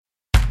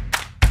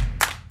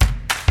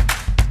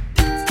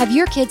Have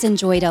your kids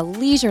enjoyed a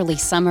leisurely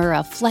summer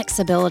of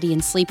flexibility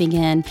and sleeping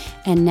in,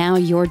 and now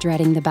you're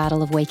dreading the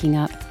battle of waking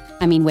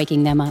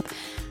them up?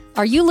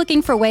 Are you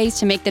looking for ways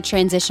to make the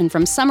transition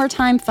from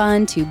summertime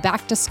fun to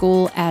back to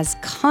school as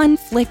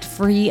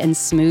conflict-free and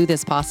smooth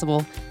as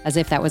possible? As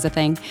if that was a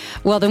thing.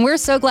 Well, then we're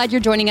so glad you're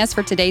joining us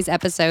for today's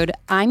episode.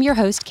 I'm your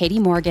host, Katie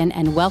Morgan,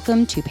 and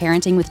welcome to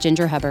Parenting with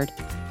Ginger Hubbard.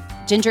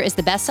 Ginger is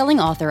the best-selling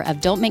author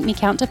of Don't Make Me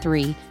Count to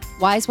 3,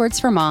 Wise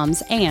Words for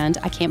Moms, and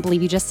I Can't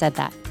Believe You Just Said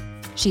That.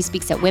 She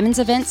speaks at women's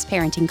events,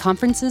 parenting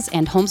conferences,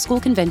 and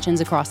homeschool conventions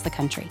across the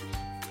country.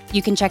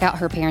 You can check out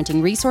her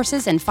parenting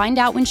resources and find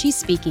out when she's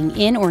speaking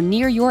in or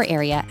near your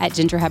area at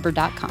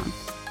gingerhubbard.com.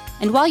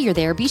 And while you're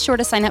there, be sure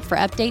to sign up for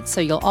updates so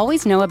you'll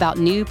always know about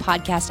new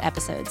podcast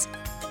episodes.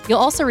 You'll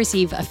also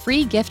receive a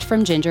free gift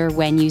from Ginger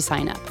when you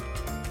sign up.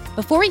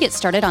 Before we get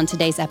started on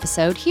today's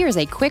episode, here's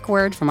a quick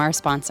word from our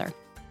sponsor.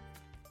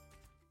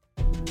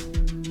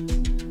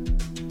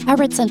 I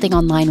read something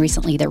online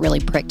recently that really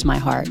pricked my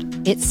heart.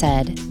 It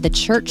said, the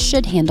church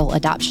should handle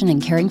adoption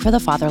and caring for the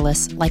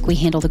fatherless like we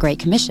handle the Great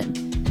Commission.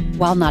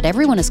 While not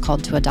everyone is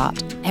called to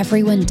adopt,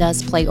 everyone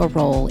does play a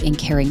role in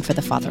caring for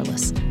the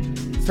fatherless.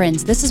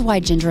 Friends, this is why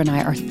Ginger and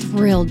I are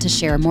thrilled to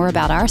share more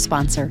about our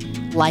sponsor,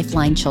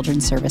 Lifeline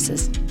Children's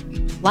Services.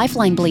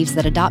 Lifeline believes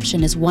that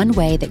adoption is one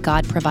way that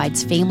God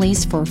provides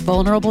families for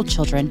vulnerable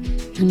children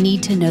who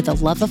need to know the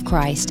love of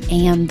Christ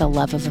and the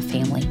love of a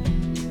family.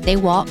 They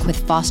walk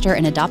with foster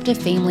and adoptive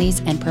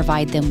families and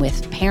provide them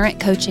with parent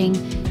coaching,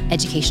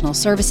 educational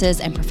services,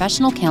 and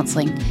professional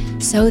counseling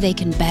so they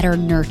can better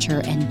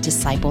nurture and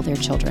disciple their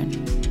children.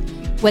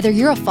 Whether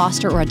you're a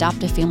foster or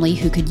adoptive family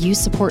who could use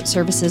support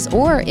services,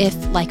 or if,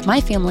 like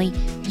my family,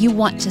 you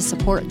want to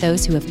support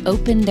those who have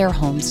opened their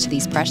homes to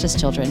these precious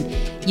children,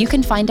 you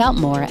can find out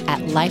more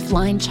at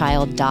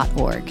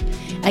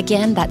lifelinechild.org.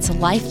 Again, that's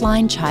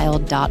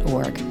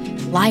lifelinechild.org.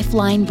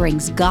 Lifeline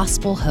brings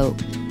gospel hope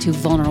to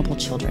vulnerable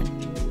children.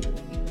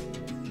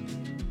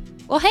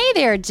 Well, hey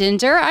there,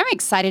 Ginger. I'm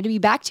excited to be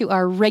back to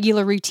our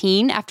regular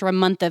routine after a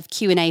month of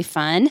Q&A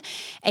fun.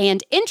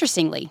 And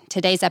interestingly,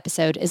 today's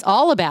episode is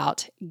all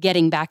about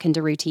getting back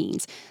into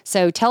routines.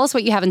 So tell us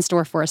what you have in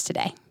store for us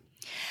today.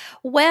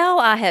 Well,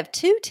 I have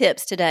 2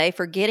 tips today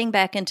for getting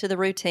back into the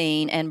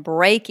routine and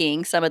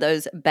breaking some of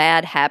those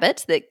bad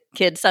habits that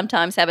kids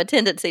sometimes have a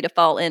tendency to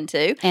fall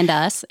into. And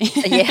us.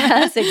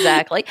 Yes,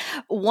 exactly.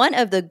 One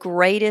of the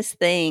greatest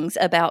things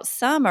about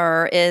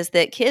summer is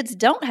that kids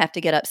don't have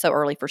to get up so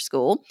early for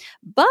school.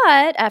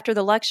 But after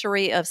the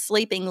luxury of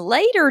sleeping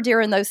later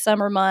during those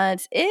summer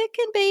months, it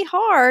can be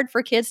hard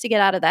for kids to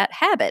get out of that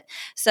habit.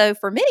 So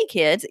for many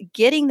kids,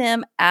 getting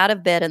them out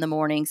of bed in the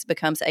mornings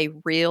becomes a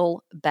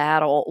real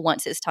battle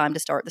once it's time to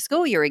start the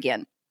school year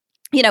again.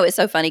 You know, it's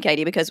so funny,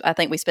 Katie, because I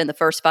think we spend the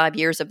first 5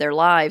 years of their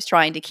lives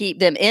trying to keep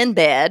them in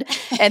bed.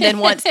 And then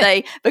once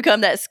they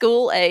become that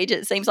school age,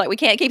 it seems like we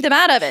can't keep them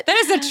out of it. That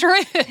is the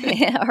truth.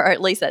 Yeah, or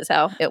at least that's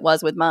how it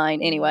was with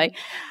mine anyway.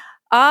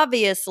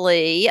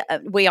 Obviously,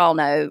 we all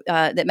know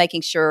that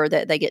making sure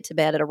that they get to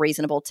bed at a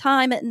reasonable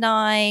time at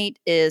night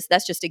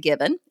that's just a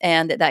given,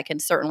 and that can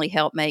certainly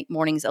help make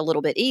mornings a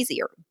little bit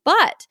easier.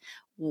 But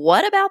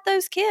what about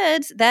those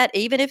kids that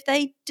even if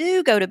they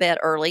do go to bed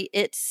early,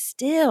 it's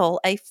still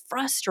a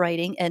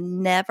frustrating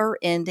and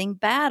never-ending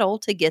battle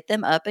to get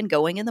them up and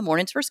going in the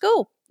mornings for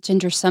school?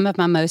 Ginger, some of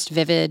my most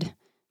vivid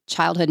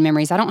childhood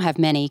memories, I don't have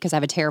many because I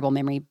have a terrible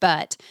memory,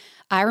 but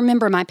I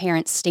remember my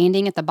parents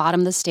standing at the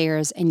bottom of the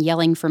stairs and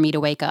yelling for me to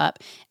wake up.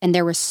 And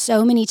there were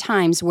so many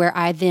times where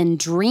I then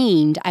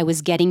dreamed I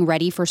was getting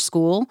ready for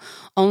school,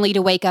 only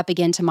to wake up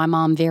again to my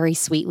mom very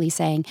sweetly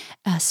saying,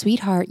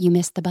 sweetheart, you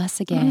missed the bus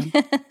again.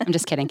 I'm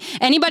just kidding.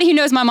 Anybody who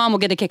knows my mom will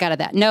get a kick out of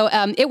that. No,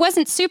 it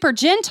wasn't super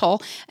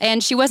gentle,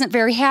 and she wasn't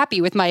very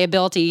happy with my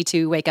ability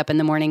to wake up in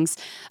the mornings.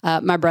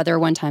 My brother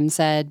one time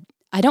said,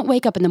 I don't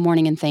wake up in the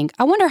morning and think,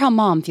 I wonder how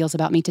mom feels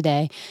about me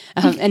today.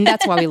 And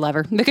that's why we love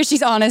her, because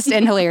she's honest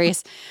and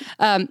hilarious.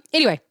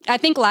 Anyway, I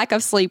think lack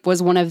of sleep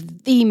was one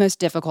of the most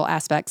difficult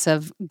aspects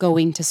of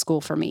going to school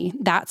for me.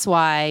 That's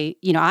why,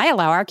 I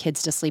allow our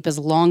kids to sleep as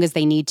long as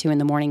they need to in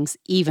the mornings,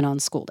 even on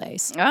school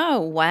days.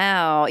 Oh,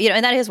 wow.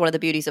 And that is one of the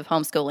beauties of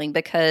homeschooling,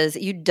 because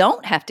you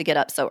don't have to get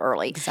up so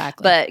early.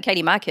 Exactly. But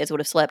Katie, my kids would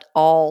have slept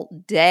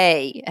all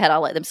day had I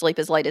let them sleep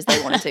as late as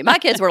they wanted to. My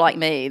kids were like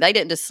me. They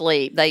didn't just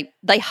sleep. They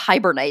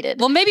hibernated.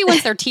 Well, maybe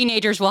once they're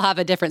teenagers, we'll have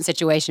a different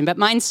situation, but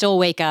mine still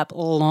wake up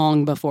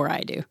long before I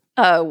do.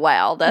 Oh,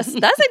 wow. That's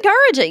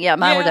encouraging. Yeah,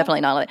 mine were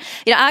definitely not like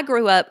that. I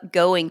grew up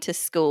going to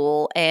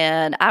school,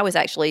 and I was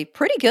actually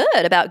pretty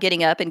good about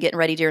getting up and getting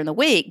ready during the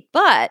week.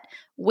 But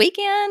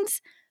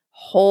weekends,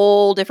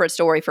 whole different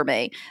story for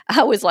me.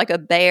 I was like a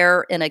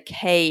bear in a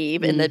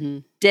cave in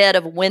the dead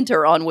of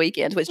winter on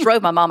weekends, which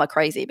drove my mama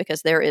crazy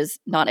because there is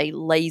not a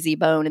lazy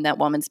bone in that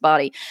woman's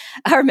body.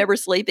 I remember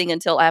sleeping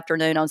until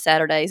afternoon on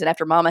Saturdays, and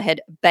after mama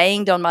had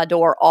banged on my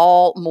door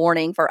all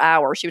morning for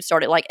hours, she would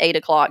start at like 8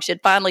 o'clock.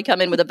 She'd finally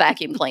come in with a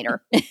vacuum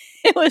cleaner.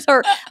 It was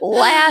her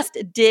last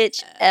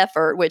ditch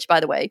effort, which, by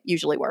the way,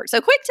 usually works.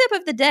 So quick tip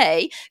of the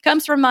day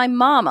comes from my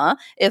mama.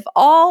 If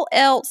all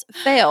else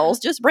fails,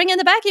 just bring in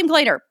the vacuum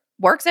cleaner.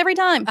 Works every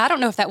time. I don't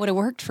know if that would have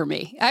worked for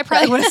me. I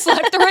probably would have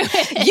slept through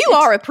it. You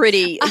are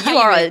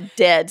a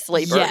dead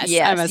sleeper.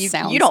 Yes, I'm a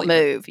sound you don't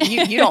sleeper. move.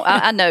 You don't.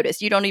 I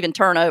noticed you don't even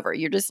turn over.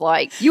 You're just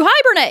like you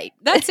hibernate.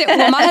 That's it.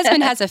 Well, my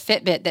husband has a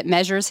Fitbit that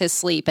measures his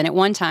sleep, and at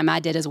one time I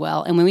did as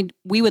well. And when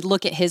we would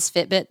look at his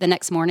Fitbit the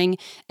next morning,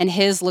 and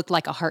his looked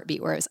like a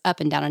heartbeat where it was up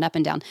and down and up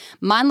and down.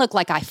 Mine looked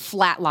like I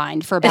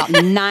flatlined for about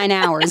 9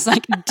 hours,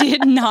 like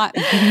did not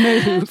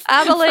move.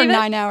 I believe for it.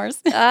 9 hours.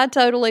 I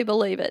totally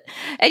believe it.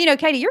 And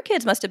Katie, your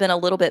kids must have been a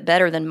little bit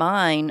better than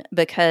mine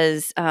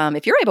because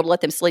if you're able to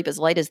let them sleep as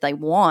late as they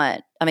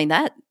want, I mean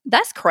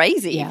that's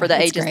crazy for the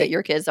ages that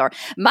your kids are.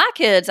 My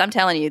kids, I'm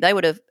telling you, they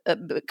would have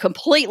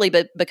completely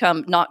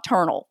become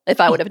nocturnal if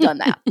I would have done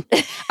that.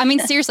 I mean,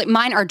 seriously,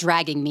 mine are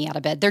dragging me out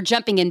of bed. They're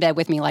jumping in bed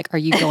with me like, are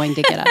you going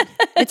to get up?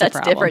 It's That's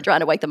different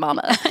trying to wake the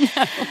mama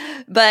up.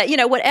 But,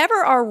 whatever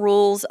our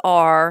rules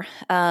are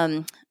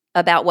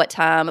about what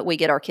time we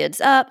get our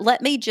kids up,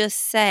 let me just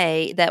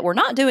say that we're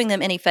not doing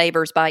them any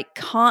favors by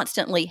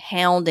constantly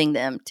hounding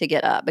them to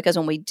get up. Because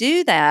when we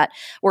do that,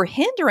 we're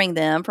hindering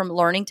them from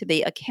learning to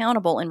be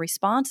accountable and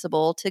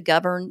responsible to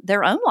govern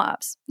their own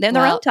lives and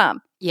their own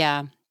time.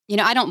 Yeah.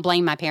 I don't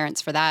blame my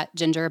parents for that,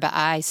 Ginger, but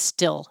I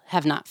still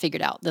have not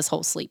figured out this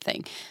whole sleep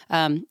thing.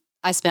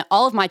 I spent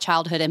all of my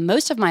childhood and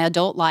most of my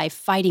adult life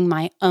fighting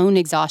my own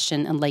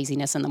exhaustion and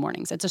laziness in the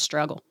mornings. It's a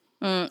struggle.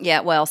 Yeah,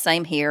 well,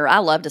 same here. I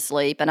love to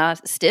sleep, and I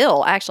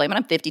still, actually,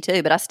 I'm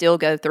 52, but I still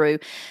go through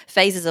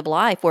phases of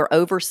life where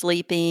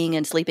oversleeping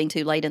and sleeping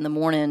too late in the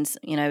mornings,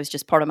 is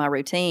just part of my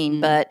routine.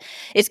 But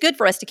it's good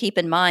for us to keep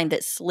in mind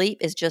that sleep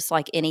is just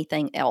like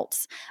anything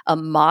else. A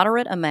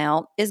moderate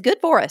amount is good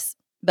for us,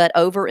 but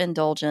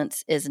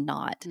overindulgence is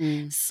not.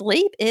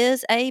 Sleep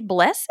is a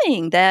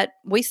blessing that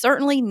we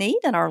certainly need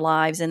in our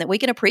lives and that we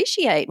can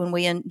appreciate when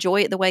we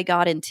enjoy it the way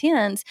God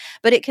intends,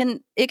 but it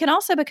can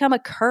also become a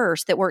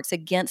curse that works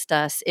against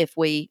us if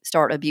we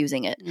start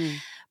abusing it.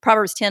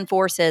 Proverbs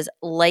 10:4 says,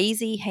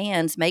 lazy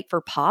hands make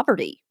for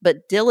poverty,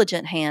 but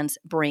diligent hands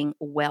bring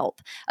wealth.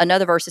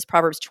 Another verse is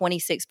Proverbs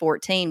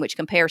 26:14, which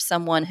compares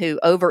someone who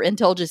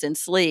overindulges in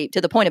sleep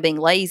to the point of being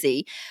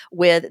lazy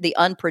with the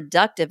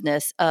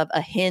unproductiveness of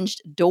a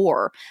hinged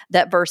door.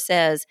 That verse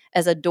says,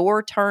 as a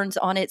door turns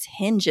on its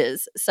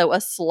hinges, so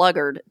a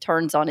sluggard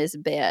turns on his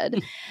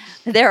bed.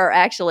 There are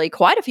actually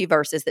quite a few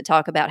verses that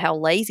talk about how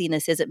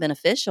laziness isn't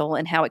beneficial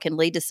and how it can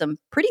lead to some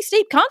pretty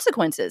steep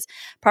consequences.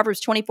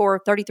 Proverbs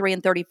 24:33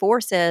 and 34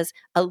 says,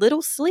 a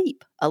little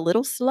sleep, a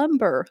little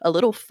slumber, a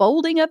little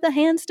folding of the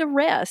hands to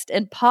rest,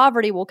 and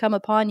poverty will come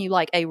upon you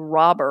like a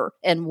robber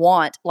and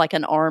want like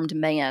an armed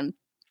man.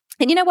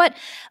 And you know what?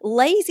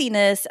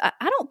 Laziness,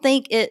 I don't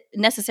think it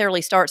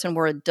necessarily starts when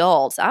we're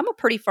adults. I'm a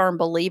pretty firm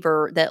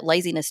believer that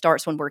laziness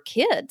starts when we're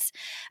kids.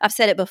 I've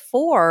said it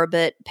before,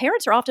 but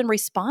parents are often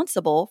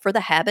responsible for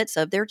the habits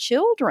of their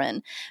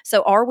children.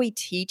 So are we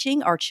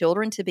teaching our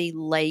children to be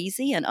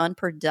lazy and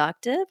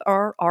unproductive,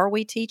 or are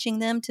we teaching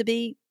them to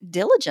be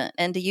diligent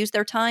and to use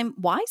their time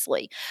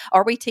wisely?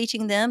 Are we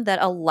teaching them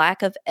that a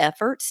lack of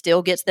effort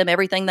still gets them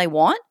everything they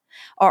want?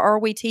 Or are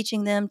we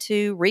teaching them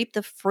to reap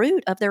the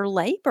fruit of their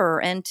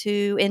labor and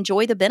to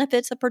enjoy the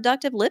benefits of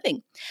productive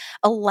living?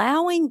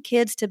 Allowing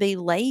kids to be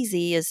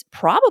lazy is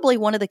probably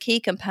one of the key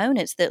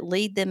components that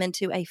lead them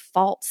into a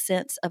false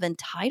sense of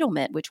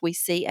entitlement, which we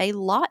see a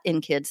lot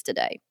in kids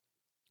today.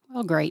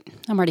 Oh, great.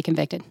 I'm already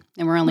convicted.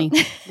 And we're only,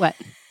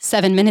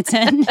 7 minutes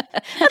in?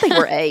 I think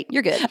we're 8.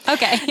 You're good.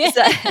 Okay.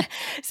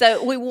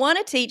 So we want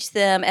to teach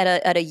them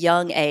at a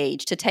young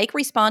age to take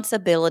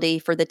responsibility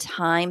for the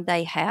time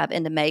they have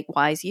and to make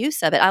wise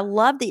use of it. I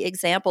love the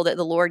example that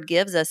the Lord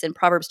gives us in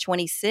Proverbs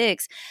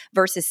 26,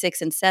 verses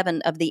 6 and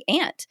 7 of the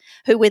ant,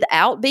 who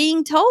without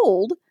being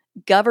told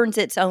governs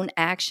its own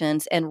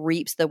actions and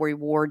reaps the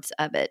rewards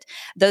of it.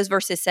 Those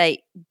verses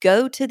say,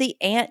 go to the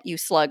ant, you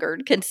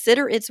sluggard,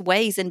 consider its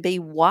ways and be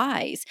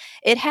wise.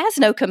 It has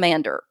no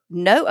commander,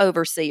 no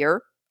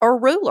overseer or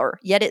ruler,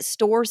 yet it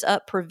stores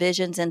up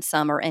provisions in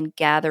summer and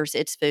gathers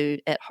its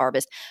food at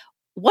harvest.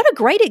 What a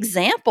great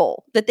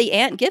example that the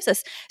ant gives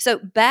us. So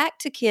back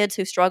to kids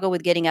who struggle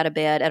with getting out of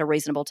bed at a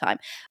reasonable time.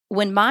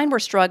 When mine were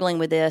struggling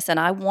with this and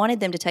I wanted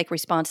them to take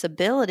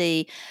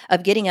responsibility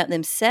of getting up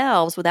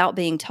themselves without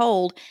being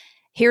told,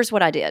 here's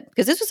what I did,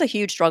 because this was a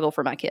huge struggle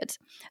for my kids.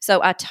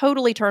 So I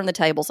totally turned the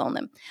tables on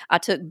them. I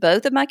took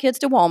both of my kids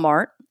to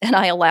Walmart and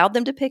I allowed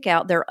them to pick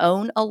out their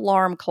own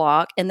alarm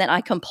clock, and then I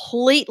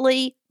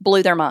completely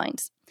blew their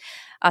minds.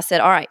 I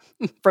said, all right,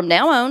 from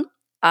now on,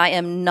 I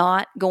am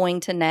not going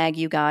to nag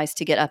you guys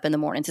to get up in the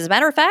mornings. As a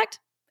matter of fact,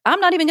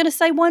 I'm not even going to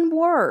say one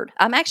word.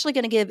 I'm actually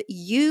going to give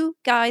you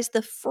guys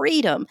the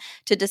freedom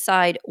to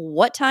decide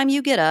what time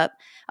you get up.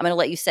 I'm going to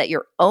let you set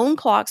your own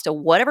clocks to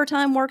whatever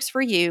time works for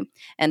you.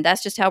 And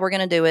that's just how we're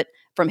going to do it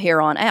from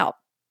here on out.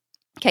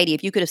 Katie,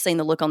 if you could have seen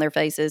the look on their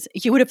faces,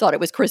 you would have thought it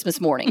was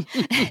Christmas morning.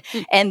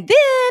 And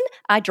then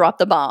I dropped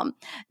the bomb.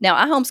 Now,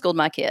 I homeschooled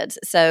my kids,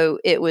 so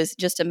it was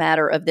just a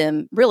matter of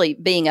them really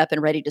being up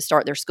and ready to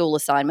start their school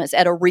assignments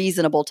at a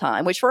reasonable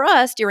time, which for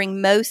us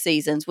during most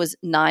seasons was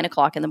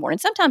 9:00 in the morning.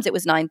 Sometimes it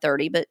was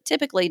 9:30, but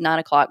typically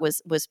 9:00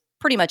 was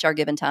pretty much our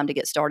given time to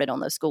get started on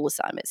those school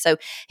assignments. So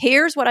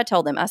here's what I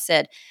told them. I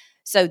said,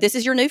 so this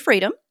is your new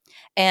freedom.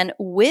 And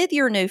with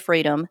your new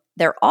freedom,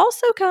 there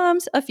also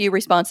comes a few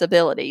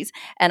responsibilities.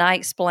 And I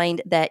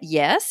explained that,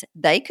 yes,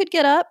 they could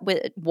get up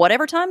with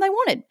whatever time they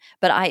wanted,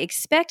 but I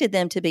expected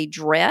them to be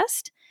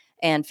dressed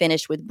and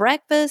finished with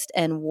breakfast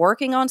and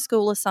working on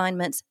school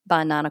assignments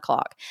by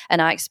 9:00.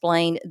 And I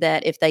explained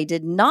that if they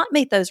did not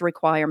meet those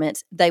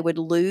requirements, they would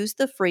lose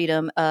the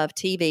freedom of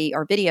TV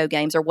or video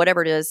games or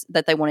whatever it is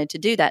that they wanted to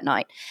do that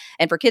night.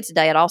 And for Kids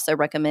Today, I'd also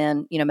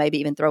recommend, maybe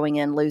even throwing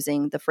in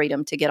losing the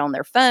freedom to get on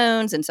their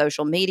phones and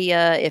social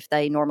media if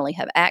they normally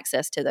have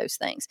access to those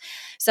things.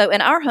 So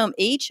in our home,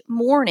 each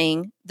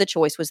morning, the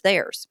choice was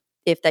theirs.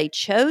 If they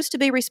chose to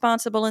be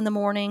responsible in the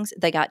mornings,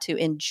 they got to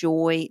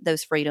enjoy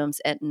those freedoms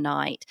at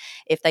night.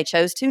 If they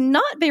chose to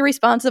not be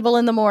responsible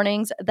in the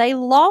mornings, they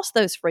lost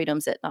those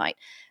freedoms at night.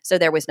 So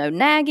there was no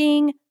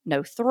nagging,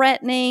 no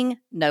threatening,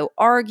 no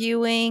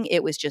arguing.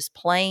 It was just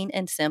plain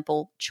and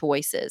simple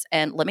choices.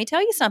 And let me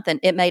tell you something,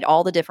 it made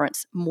all the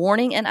difference.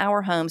 Morning in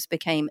our homes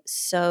became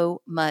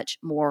so much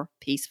more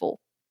peaceful.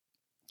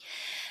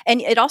 And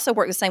it also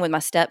worked the same with my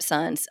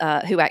stepsons,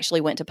 who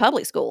actually went to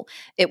public school.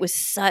 It was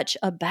such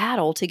a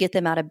battle to get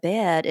them out of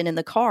bed and in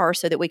the car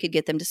so that we could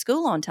get them to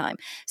school on time.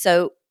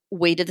 So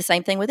we did the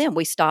same thing with them.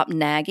 We stopped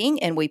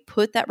nagging and we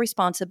put that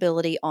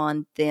responsibility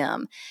on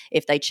them.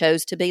 If they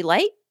chose to be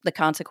late, the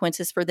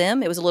consequences for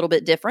them, it was a little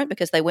bit different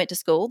because they went to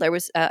school. There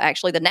was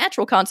actually the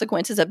natural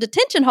consequences of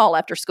detention hall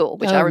after school,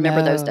 which I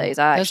remember those days.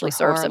 I actually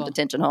served some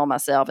detention hall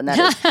myself, and that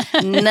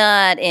is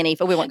not any,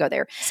 we won't go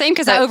there. Same,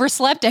 because I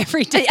overslept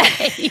every day.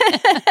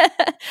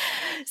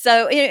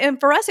 So, and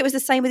for us, it was the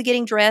same with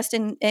getting dressed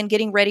and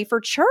getting ready for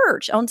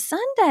church on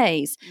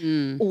Sundays.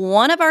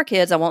 One of our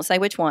kids, I won't say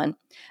which one,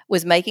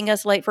 was making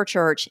us late for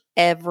church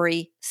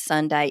every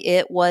Sunday.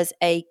 It was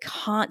a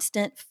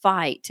constant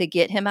fight to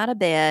get him out of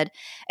bed.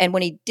 And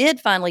when he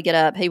did finally get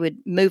up, he would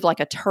move like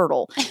a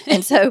turtle.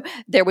 And so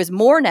there was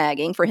more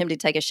nagging for him to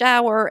take a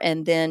shower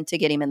and then to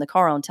get him in the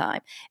car on time.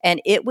 And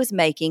it was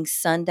making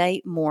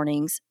Sunday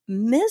mornings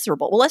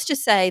miserable. Well, let's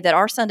just say that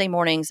our Sunday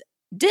mornings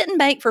didn't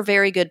make for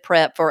very good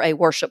prep for a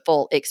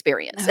worshipful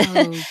experience.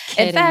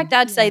 In fact,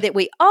 I'd say that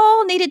we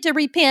all needed to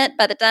repent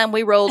by the time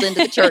we rolled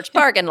into the church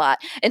parking lot,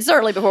 and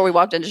certainly before we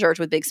walked into church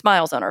with big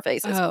smiles on our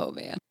faces. Oh,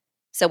 man.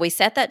 So we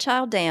sat that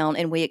child down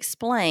and we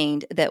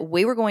explained that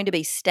we were going to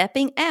be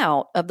stepping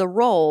out of the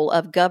role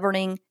of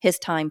governing his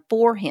time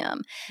for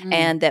him,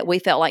 and that we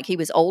felt like he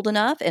was old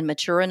enough and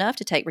mature enough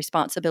to take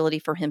responsibility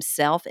for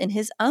himself in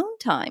his own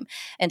time.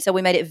 And so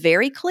we made it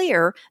very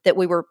clear that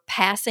we were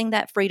passing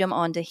that freedom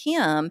on to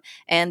him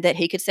and that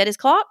he could set his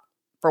clock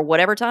for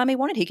whatever time he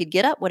wanted. He could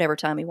get up whatever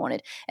time he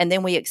wanted. And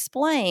then we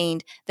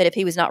explained that if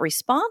he was not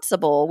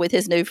responsible with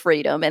his new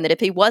freedom and that if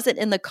he wasn't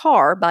in the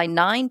car by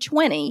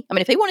 9:20,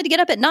 if he wanted to get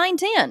up at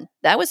 9:10,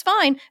 that was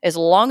fine as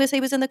long as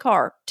he was in the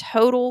car.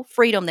 Total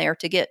freedom there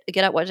to get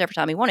up whatever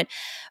time he wanted.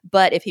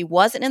 But if he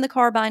wasn't in the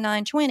car by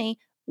 9:20,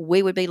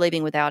 we would be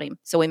leaving without him.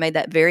 So we made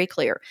that very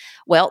clear.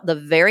 Well, the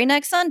very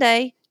next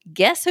Sunday,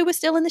 guess who was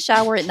still in the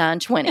shower at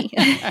 9:20?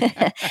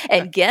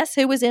 And guess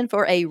who was in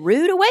for a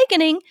rude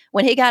awakening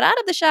when he got out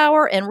of the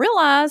shower and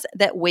realized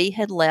that we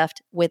had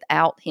left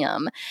without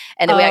him.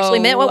 And that we actually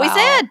meant what we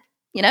said.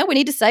 We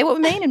need to say what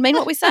we mean and mean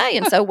what we say.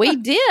 And so we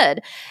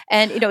did.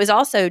 And, it was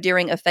also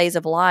during a phase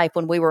of life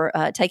when we were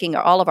taking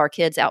all of our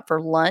kids out for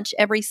lunch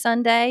every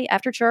Sunday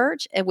after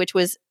church, which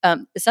was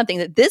something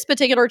that this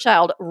particular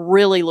child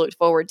really looked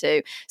forward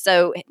to.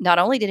 So not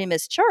only did he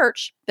miss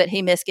church, but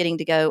he missed getting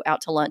to go out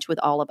to lunch with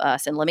all of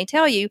us. And let me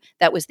tell you,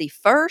 that was the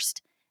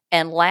first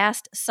and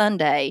last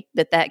Sunday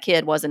that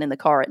kid wasn't in the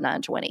car at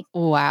 9:20.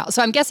 Wow.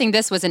 So I'm guessing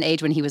this was an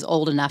age when he was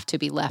old enough to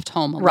be left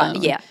home alone.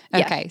 Right. Yeah.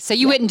 Okay. So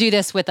you wouldn't do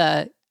this with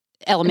a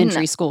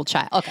elementary school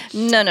child. Okay.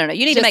 No.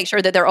 You need to make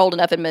sure that they're old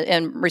enough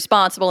and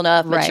responsible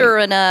enough, mature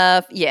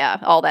enough. Yeah,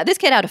 all that. This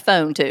kid had a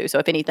phone too, so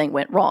if anything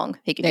went wrong,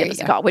 he could give us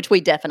a call, which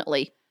we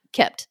definitely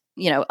kept,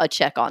 a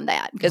check on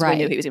that because we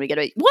knew he was going to get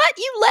it. What?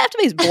 You left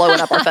me? He's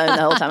blowing up our phone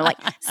the whole time. I'm like,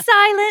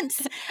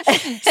 silence.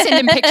 Send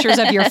him pictures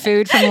of your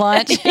food from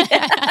lunch.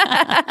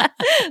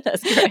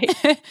 That's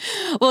great.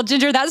 Well,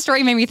 Ginger, that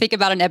story made me think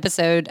about an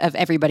episode of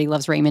Everybody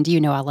Loves Raymond. You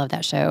know I love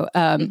that show.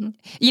 It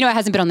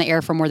hasn't been on the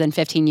air for more than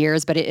 15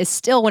 years, but it is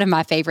still one of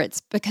my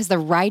favorites because the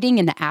writing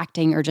and the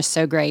acting are just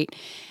so great.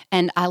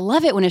 And I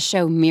love it when a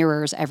show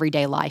mirrors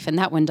everyday life, and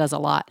that one does a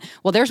lot.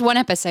 Well, there's one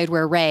episode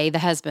where Ray, the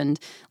husband,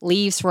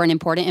 leaves for an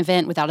important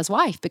event without his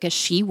wife because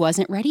she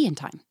wasn't ready in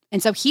time.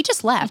 And so he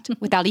just left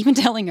without even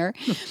telling her.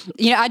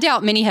 I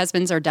doubt many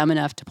husbands are dumb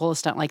enough to pull a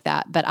stunt like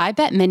that, but I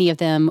bet many of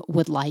them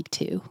would like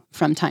to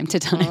from time to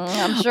time.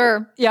 I'm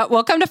sure. Yeah,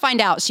 well, come to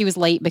find out, she was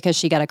late because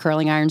she got a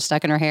curling iron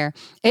stuck in her hair.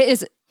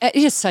 It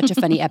is such a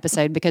funny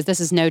episode because this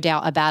is no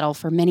doubt a battle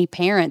for many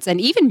parents and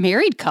even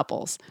married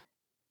couples.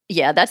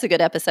 Yeah, that's a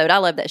good episode. I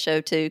love that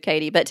show too,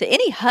 Katie. But to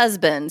any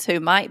husbands who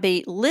might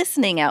be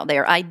listening out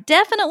there, I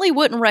definitely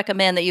wouldn't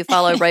recommend that you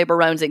follow Ray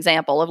Barone's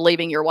example of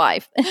leaving your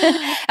wife.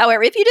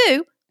 However, if you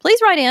do, please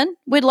write in.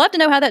 We'd love to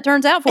know how that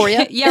turns out for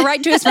you. Yeah,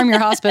 write to us from your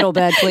hospital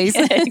bed, please.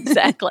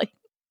 Exactly.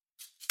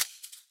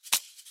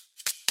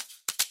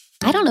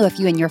 I don't know if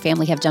you and your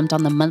family have jumped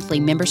on the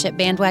monthly membership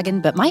bandwagon,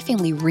 but my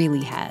family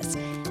really has.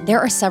 There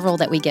are several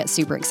that we get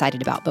super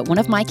excited about, but one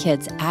of my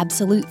kids'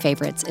 absolute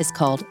favorites is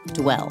called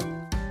Dwell.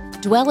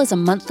 Dwell is a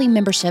monthly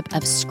membership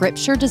of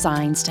scripture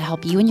designs to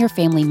help you and your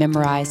family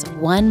memorize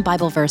one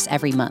Bible verse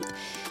every month.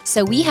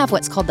 So we have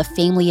what's called the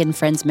Family and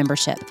Friends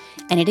membership,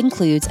 and it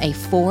includes a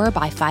 4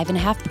 by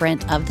 5.5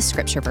 print of the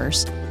scripture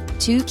verse,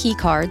 2 key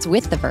cards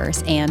with the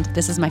verse, and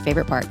this is my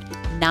favorite part,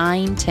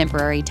 9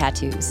 temporary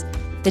tattoos.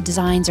 The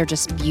designs are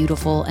just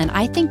beautiful, and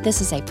I think this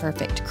is a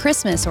perfect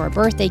Christmas or a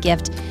birthday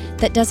gift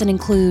that doesn't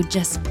include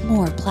just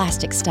more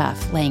plastic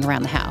stuff laying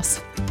around the house.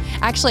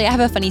 Actually, I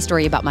have a funny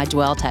story about my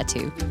Dwell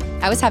tattoo.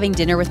 I was having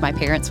dinner with my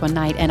parents one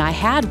night, and I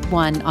had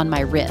one on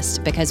my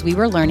wrist because we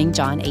were learning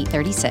John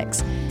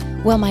 8:36.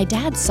 Well, my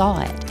dad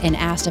saw it and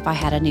asked if I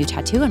had a new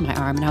tattoo on my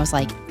arm, and I was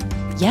like,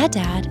 "Yeah,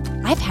 Dad,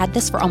 I've had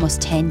this for almost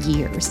 10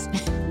 years."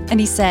 And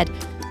he said,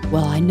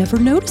 "Well, I never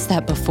noticed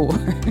that before."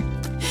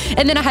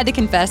 And then I had to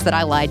confess that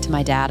I lied to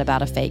my dad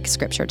about a fake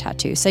scripture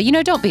tattoo. So,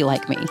 don't be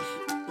like me.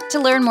 To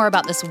learn more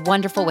about this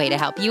wonderful way to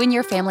help you and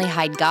your family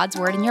hide God's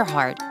word in your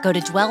heart, go to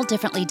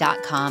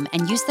dwelldifferently.com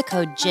and use the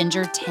code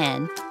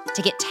GINGER10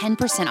 to get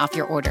 10% off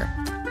your order.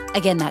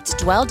 Again, that's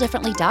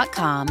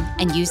dwelldifferently.com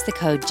and use the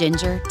code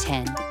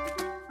GINGER10.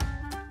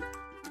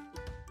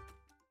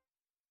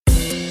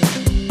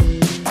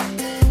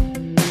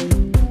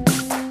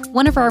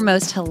 One of our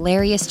most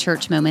hilarious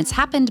church moments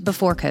happened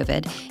before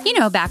COVID,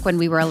 back when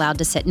we were allowed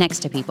to sit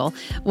next to people.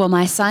 Well,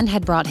 my son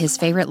had brought his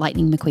favorite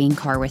Lightning McQueen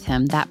car with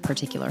him that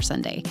particular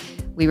Sunday.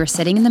 We were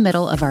sitting in the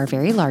middle of our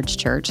very large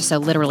church, so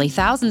literally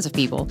thousands of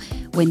people,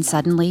 when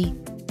suddenly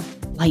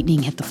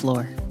lightning hit the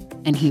floor.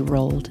 And he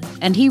rolled,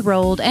 and he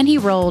rolled, and he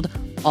rolled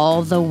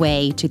all the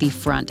way to the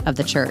front of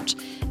the church.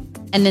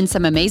 And then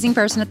some amazing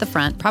person at the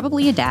front,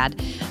 probably a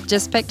dad,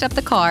 just picked up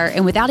the car,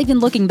 and without even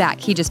looking back,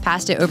 he just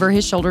passed it over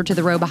his shoulder to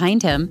the row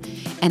behind him.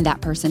 And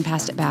that person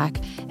passed it back,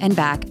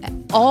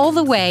 all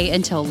the way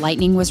until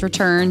lightning was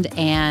returned,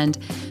 and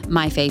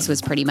my face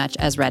was pretty much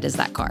as red as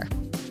that car.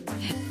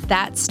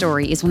 That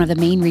story is one of the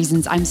main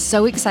reasons I'm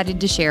so excited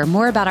to share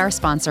more about our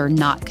sponsor,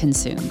 Not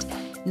Consumed.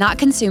 Not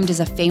Consumed is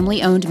a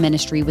family-owned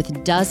ministry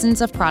with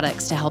dozens of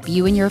products to help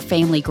you and your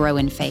family grow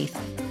in faith.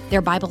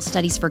 Their Bible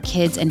studies for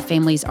kids and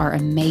families are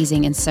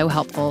amazing and so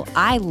helpful.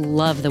 I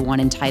love the one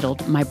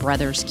entitled My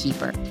Brother's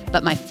Keeper.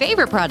 But my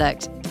favorite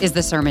product is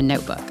the Sermon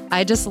Notebook.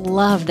 I just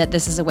love that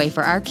this is a way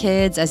for our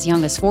kids, as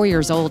young as 4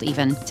 years old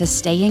even, to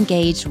stay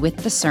engaged with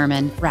the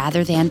sermon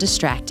rather than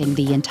distracting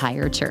the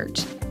entire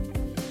church.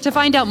 To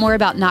find out more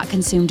about Not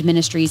Consumed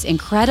Ministries'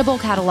 incredible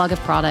catalog of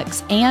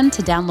products and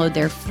to download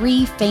their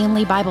free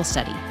family Bible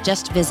study,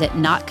 just visit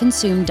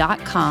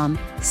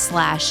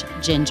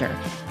notconsumed.com/ginger.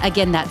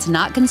 Again, that's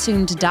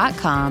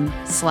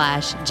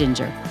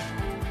notconsumed.com/ginger.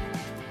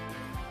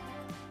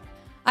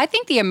 I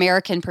think the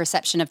American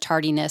perception of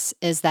tardiness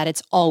is that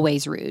it's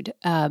always rude,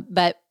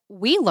 but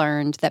we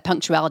learned that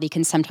punctuality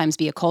can sometimes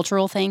be a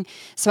cultural thing.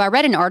 So I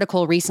read an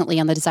article recently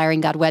on the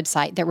Desiring God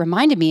website that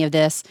reminded me of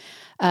this.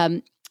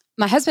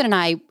 My husband and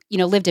I,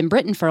 lived in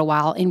Britain for a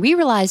while, and we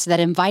realized that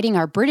inviting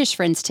our British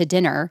friends to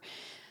dinner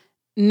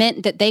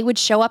meant that they would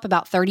show up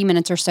about 30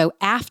 minutes or so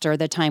after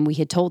the time we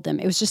had told them.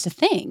 It was just a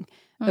thing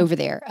over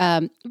there.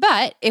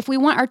 But if we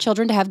want our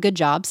children to have good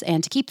jobs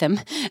and to keep them,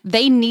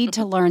 they need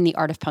to learn the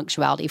art of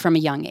punctuality from a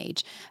young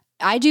age.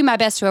 I do my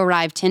best to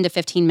arrive 10 to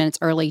 15 minutes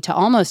early to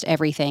almost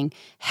everything.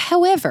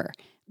 However,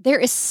 there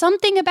is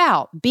something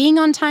about being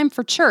on time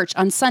for church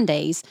on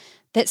Sundays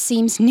that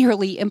seems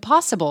nearly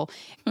impossible.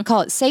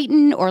 Call it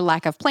Satan or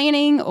lack of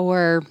planning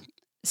or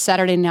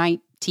Saturday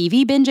night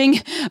TV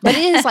binging, but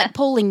it is like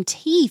pulling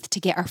teeth to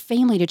get our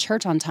family to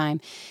church on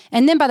time.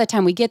 And then by the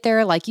time we get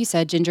there, like you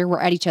said, Ginger, we're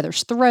at each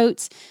other's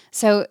throats.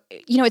 So,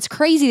 it's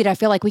crazy that I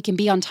feel like we can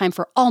be on time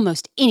for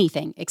almost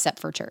anything except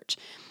for church.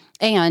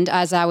 And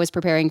as I was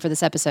preparing for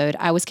this episode,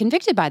 I was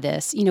convicted by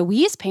this.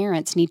 We as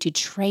parents need to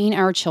train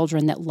our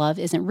children that love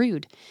isn't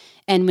rude.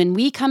 And when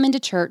we come into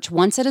church,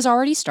 once it has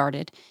already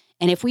started,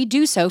 and if we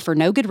do so for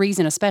no good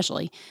reason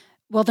especially,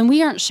 well, then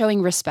we aren't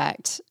showing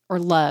respect or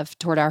love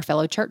toward our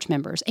fellow church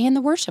members and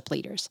the worship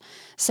leaders.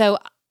 So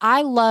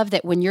I love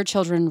that when your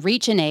children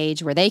reach an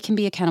age where they can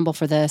be accountable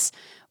for this,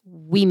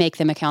 we make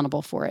them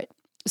accountable for it.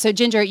 So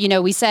Ginger,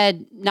 we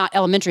said not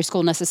elementary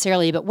school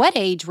necessarily, but what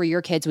age were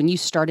your kids when you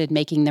started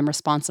making them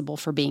responsible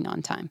for being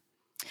on time?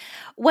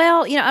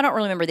 Well, I don't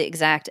really remember the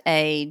exact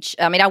age.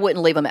 I mean, I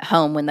wouldn't leave them at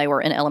home when they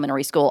were in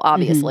elementary school,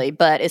 obviously. Mm-hmm.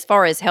 But as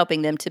far as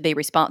helping them to be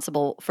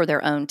responsible for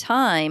their own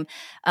time,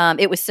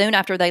 it was soon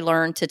after they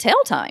learned to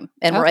tell time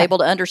and were able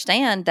to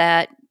understand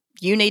that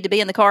you need to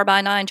be in the car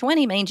by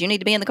 9:20 means you need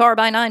to be in the car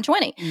by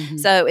 9:20. Mm-hmm.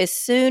 So as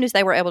soon as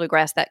they were able to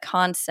grasp that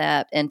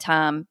concept and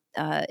time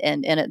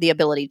and the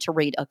ability to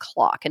read a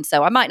clock. And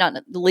so I might not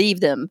leave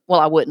them. Well,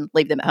 I wouldn't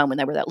leave them at home when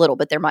they were that little,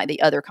 but there might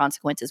be other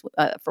consequences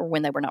for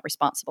when they were not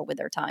responsible with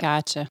their time.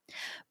 Gotcha.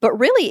 But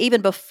really,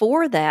 even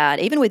before that,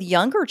 even with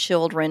younger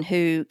children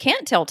who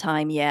can't tell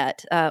time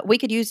yet, we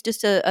could use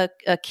just a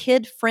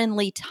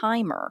kid-friendly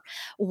timer,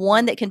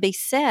 one that can be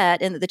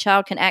set and that the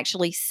child can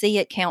actually see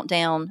it count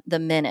down the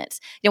minutes.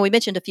 We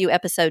mentioned a few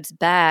episodes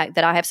back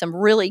that I have some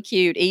really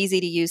cute,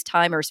 easy-to-use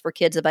timers for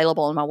kids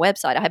available on my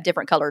website. I have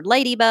different colored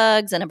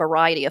ladybugs and a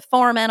variety of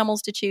farm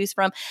animals to choose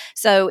from.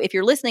 So if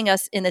you're listening to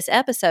us in this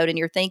episode and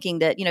you're thinking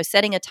that,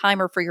 setting a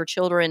timer for your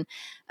children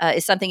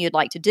is something you'd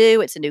like to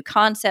do, it's a new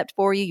concept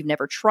for you, you've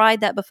never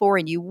tried that before,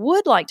 and you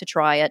would like to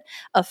try it,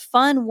 a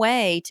fun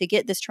way to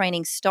get this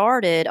training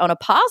started on a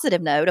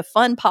positive note, a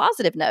fun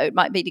positive note,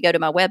 might be to go to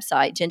my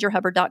website,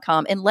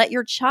 gingerhubbard.com, and let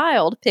your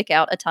child pick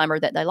out a timer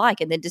that they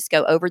like, and then just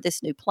go over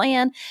this new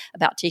plan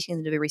about teaching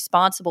them to be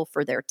responsible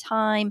for their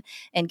time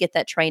and get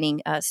that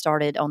training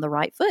started on the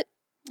right foot.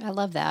 I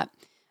love that.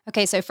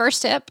 Okay, so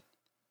first tip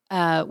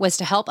was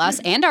to help us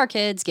and our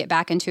kids get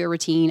back into a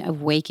routine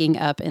of waking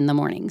up in the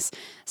mornings.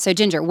 So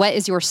Ginger, what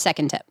is your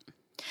second tip?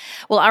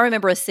 Well, I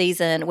remember a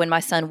season when my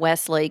son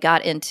Wesley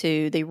got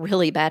into the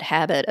really bad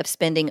habit of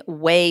spending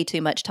way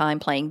too much time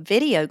playing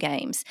video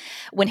games.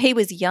 When he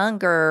was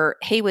younger,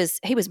 he was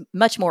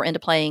much more into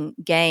playing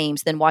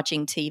games than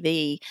watching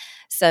TV.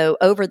 So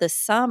over the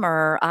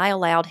summer, I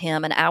allowed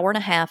him an hour and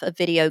a half of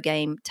video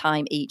game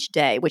time each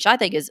day, which I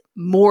think is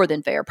more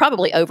than fair,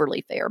 probably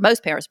overly fair.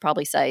 Most parents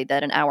probably say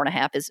that an hour and a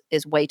half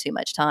is way too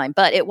much time,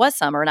 but it was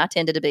summer and I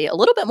tended to be a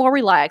little bit more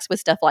relaxed with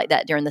stuff like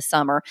that during the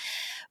summer.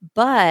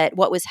 But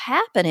what was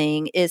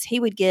happening is he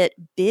would get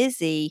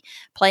busy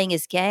playing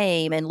his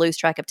game and lose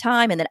track of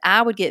time. And then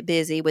I would get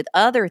busy with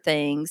other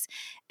things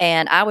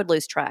and I would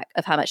lose track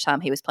of how much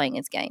time he was playing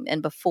his game.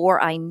 And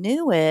before I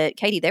knew it,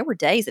 Katie, there were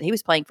days that he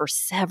was playing for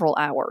several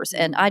hours.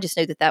 And I just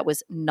knew that that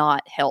was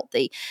not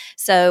healthy.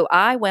 So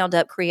I wound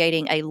up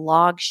creating a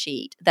log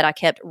sheet that I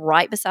kept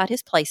right beside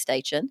his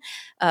PlayStation,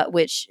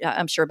 which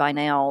I'm sure by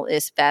now,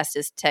 as fast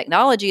as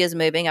technology is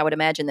moving, I would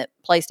imagine that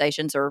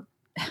PlayStations are,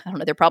 I don't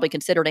know, they're probably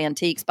considered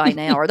antiques by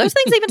now. Are those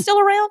things even still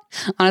around?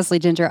 Honestly,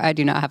 Ginger, I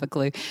do not have a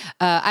clue.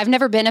 I've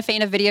never been a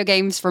fan of video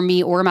games for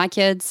me or my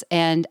kids.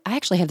 And I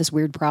actually have this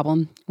weird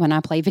problem when I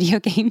play video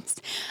games.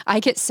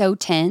 I get so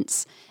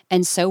tense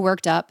and so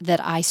worked up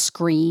that I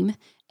scream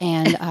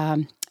and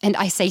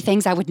I say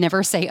things I would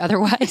never say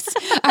otherwise.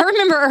 I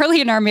remember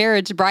early in our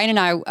marriage, Brian and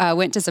I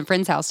went to some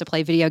friend's house to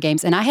play video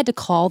games, and I had to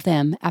call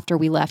them after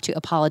we left to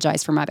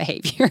apologize for my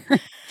behavior.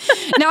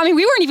 Now, I mean,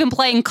 we weren't even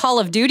playing Call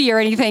of Duty or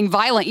anything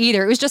violent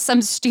either. It was just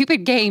some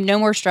stupid game, no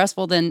more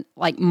stressful than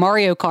like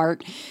Mario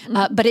Kart.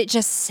 But it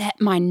just set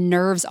my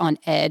nerves on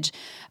edge.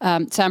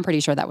 So I'm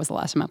pretty sure that was the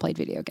last time I played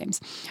video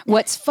games.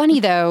 What's funny,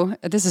 though,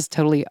 this is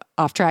totally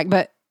off track,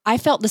 but I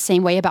felt the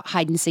same way about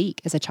hide and seek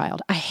as a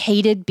child. I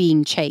hated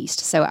being chased.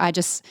 So I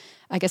guess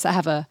I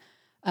have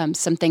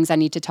some things I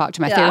need to talk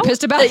to my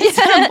therapist about.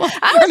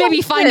 Or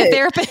maybe find a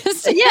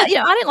therapist. I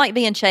didn't like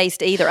being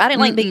chased either. I didn't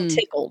like being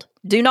tickled.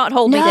 Do not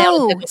hold me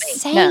down. And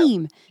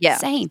Same. No. Yeah.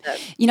 Same.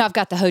 So. I've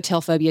got the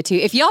hotel phobia too.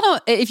 If you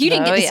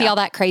didn't get to see all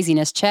that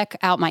craziness, check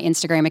out my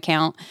Instagram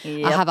account.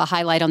 Yep. I have a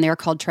highlight on there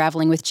called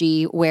Traveling with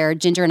G, where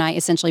Ginger and I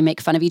essentially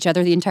make fun of each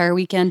other the entire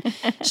weekend.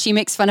 She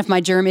makes fun of my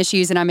germ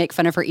issues and I make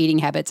fun of her eating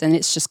habits, and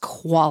it's just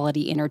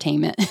quality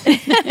entertainment.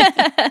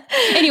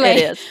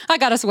 Anyway, I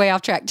got us way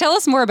off track. Tell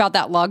us more about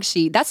that log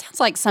sheet. That sounds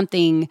like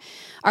something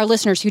our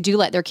listeners who do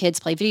let their kids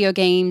play video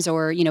games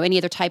or, any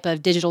other type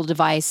of digital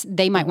device,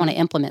 they might want to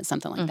implement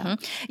something like that.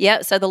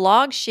 Yeah. So the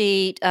log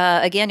sheet,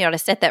 again, I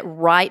set that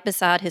right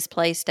beside his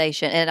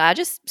PlayStation, and I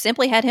just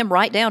simply had him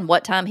write down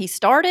what time he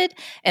started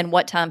and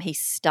what time he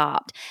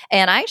stopped.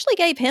 And I actually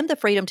gave him the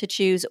freedom to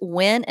choose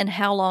when and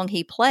how long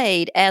he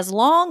played, as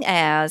long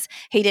as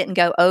he didn't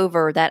go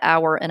over that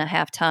hour and a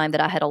half time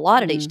that I had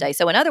allotted each day.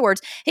 So in other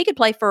words, he could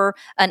play for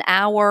an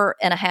hour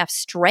and a half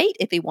straight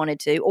if he wanted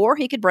to, or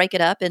he could break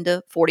it up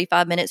into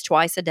 45 minutes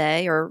twice a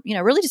day, or,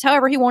 really just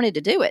however he wanted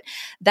to do it.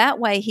 That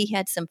way he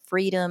had some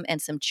freedom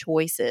and some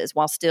choices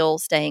while still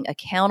staying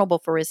accountable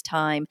for his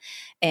time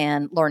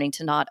and learning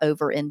to not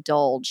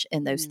overindulge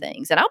in those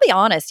things. And I'll be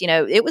honest,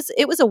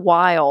 it was a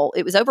while.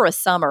 It was over a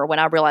summer when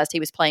I realized he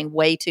was playing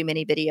way too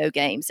many video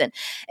games, and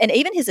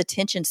even his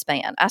attention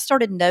span. I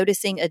started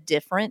noticing a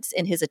difference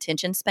in his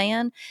attention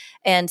span,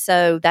 and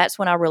so that's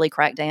when I really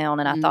cracked down.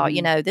 And I thought,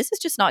 this is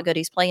just not good.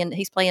 He's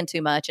playing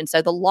too much. And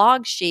so the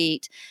log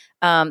sheet.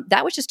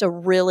 That was just a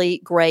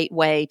really great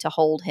way to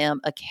hold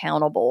him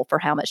accountable for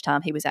how much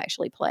time he was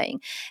actually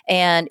playing.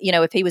 And,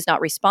 if he was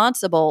not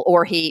responsible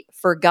or he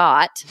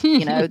forgot,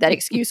 that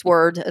excuse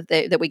word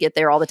that we get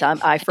there all the time,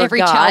 I forgot. Every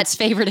child's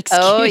favorite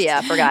excuse. Oh,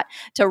 yeah, forgot.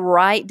 To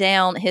write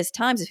down his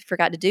times. If he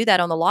forgot to do that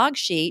on the log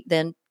sheet,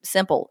 then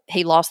simple.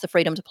 He lost the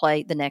freedom to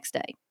play the next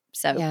day.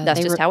 So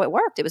that's just how it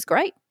worked. It was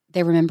great.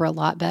 They remember a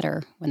lot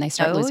better when they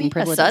start losing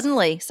privileges.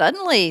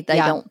 Suddenly they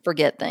don't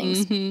forget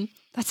things.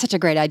 That's such a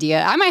great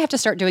idea. I might have to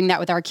start doing that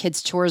with our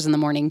kids' chores in the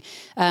morning.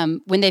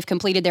 When they've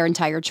completed their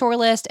entire chore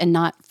list and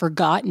not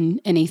forgotten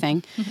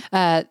anything,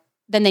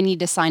 then they need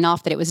to sign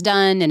off that it was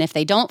done. And if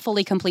they don't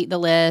fully complete the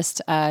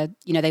list,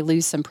 they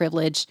lose some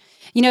privilege.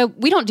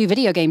 We don't do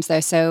video games, though,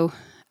 so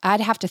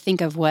I'd have to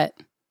think of what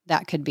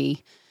that could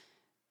be.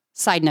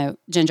 Side note,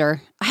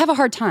 Ginger, I have a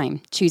hard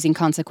time choosing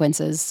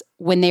consequences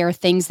when they are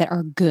things that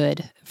are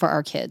good for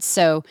our kids.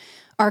 So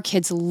our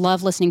kids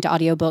love listening to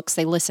audiobooks.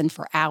 They listen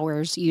for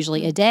hours,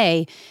 usually a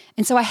day.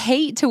 And so I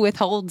hate to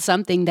withhold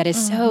something that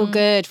is so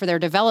good for their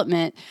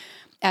development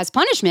as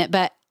punishment.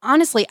 But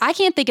honestly, I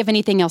can't think of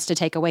anything else to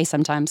take away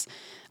sometimes.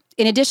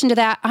 In addition to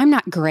that, I'm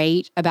not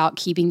great about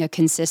keeping a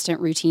consistent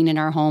routine in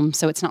our home.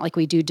 So it's not like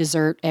we do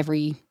dessert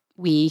every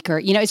week or,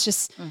 it's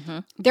just,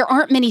 there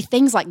aren't many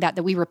things like that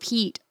we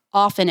repeat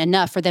often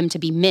enough for them to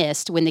be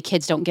missed when the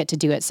kids don't get to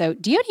do it. So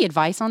do you have any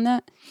advice on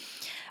that?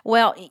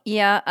 Well,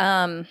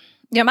 yeah.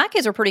 My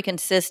kids are pretty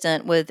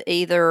consistent with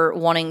either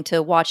wanting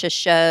to watch a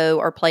show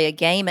or play a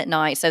game at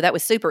night. So that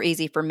was super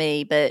easy for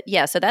me. But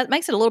yeah, so that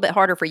makes it a little bit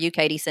harder for you,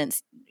 Katie,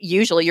 since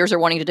usually yours are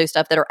wanting to do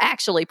stuff that are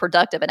actually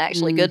productive and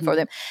actually good for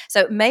them.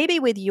 So maybe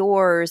with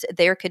yours,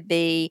 there could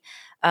be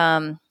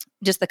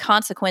just the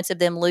consequence of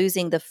them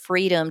losing the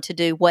freedom to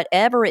do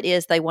whatever it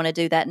is they want to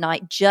do that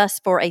night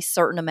just for a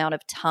certain amount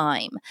of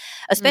time,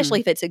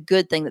 especially if it's a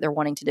good thing that they're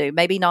wanting to do.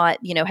 Maybe not,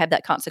 have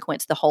that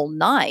consequence the whole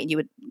night. You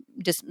would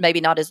just maybe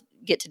not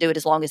get to do it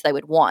as long as they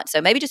would want.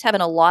 So maybe just have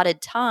an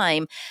allotted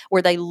time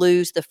where they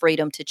lose the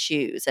freedom to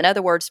choose. In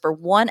other words, for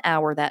 1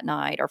 hour that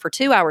night or for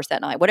 2 hours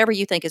that night, whatever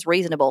you think is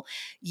reasonable,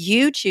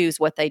 you choose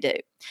what they do.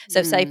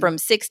 So say from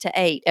 6 to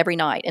 8 every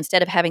night,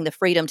 instead of having the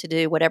freedom to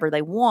do whatever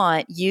they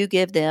want, you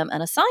give them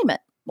an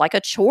assignment, like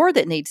a chore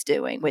that needs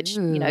doing, which,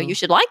 you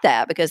should like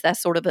that because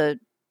that's sort of a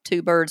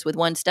 2 birds with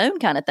 1 stone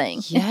kind of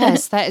thing.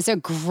 Yes, that is a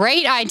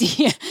great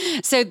idea.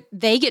 So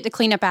they get to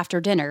clean up after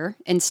dinner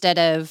instead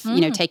of,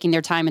 taking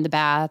their time in the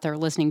bath or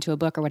listening to a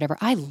book or whatever.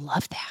 I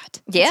love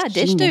that. Yeah,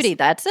 dish duty.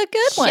 That's a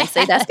good one. Yes.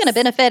 See, that's going to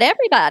benefit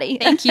everybody.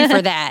 Thank you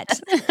for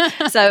that.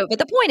 But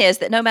the point is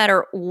that no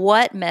matter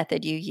what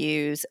method you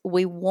use,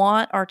 we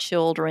want our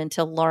children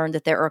to learn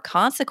that there are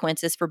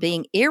consequences for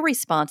being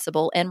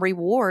irresponsible and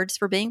rewards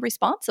for being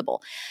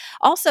responsible.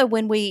 Also,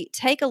 when we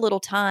take a little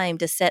time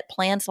to set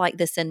plans like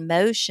this in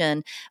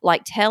motion,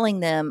 like telling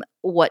them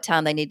what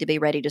time they need to be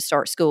ready to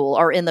start school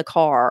or in the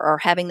car, or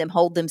having them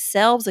hold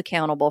themselves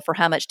accountable for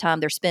how much time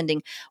they're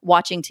spending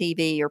watching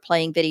TV or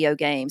playing video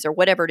games or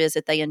whatever it is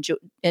that they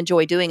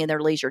enjoy doing in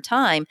their leisure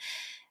time,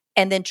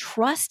 and then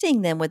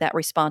trusting them with that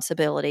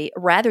responsibility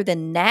rather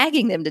than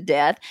nagging them to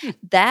death,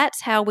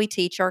 that's how we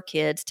teach our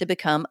kids to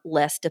become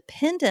less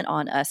dependent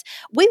on us.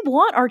 We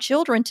want our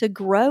children to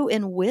grow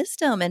in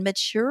wisdom and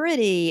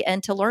maturity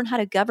and to learn how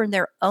to govern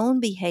their own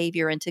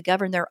behavior and to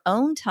govern their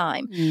own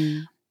time.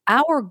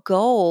 Our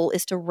goal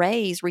is to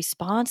raise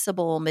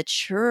responsible,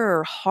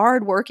 mature,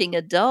 hardworking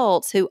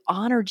adults who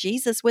honor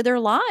Jesus with their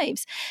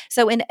lives.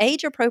 So in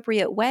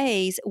age-appropriate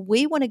ways,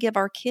 we want to give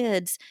our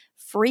kids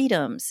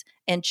freedoms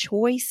and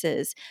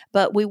choices,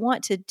 but we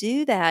want to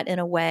do that in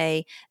a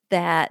way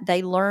that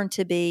they learn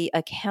to be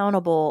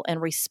accountable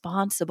and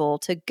responsible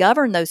to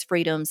govern those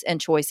freedoms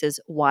and choices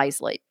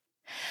wisely.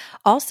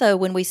 Also,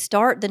 when we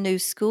start the new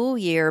school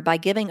year by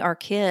giving our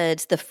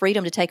kids the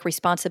freedom to take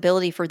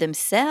responsibility for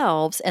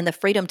themselves and the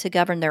freedom to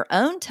govern their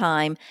own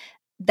time,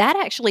 that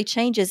actually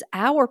changes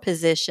our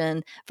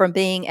position from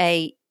being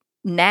a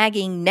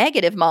nagging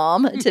negative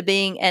mom to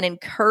being an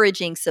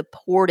encouraging,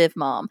 supportive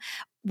mom.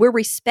 We're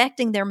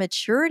respecting their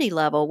maturity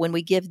level when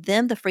we give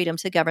them the freedom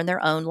to govern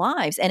their own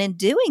lives. And in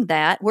doing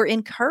that, we're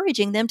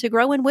encouraging them to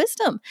grow in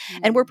wisdom,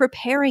 and we're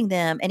preparing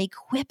them and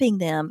equipping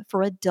them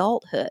for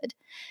adulthood.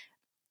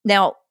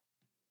 Now,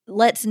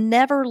 let's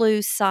never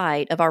lose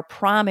sight of our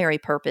primary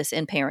purpose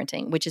in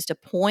parenting, which is to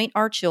point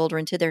our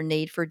children to their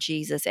need for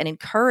Jesus and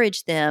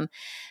encourage them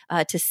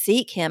to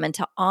seek Him and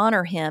to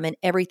honor Him in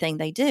everything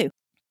they do.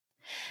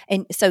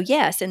 And so,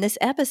 yes, in this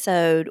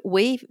episode,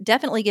 we've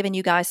definitely given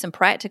you guys some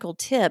practical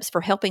tips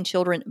for helping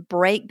children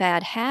break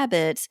bad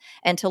habits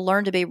and to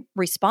learn to be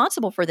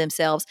responsible for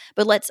themselves.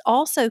 But let's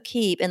also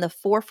keep in the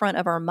forefront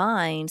of our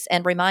minds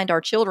and remind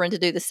our children to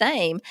do the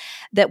same,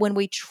 that when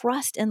we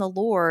trust in the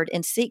Lord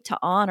and seek to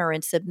honor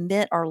and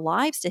submit our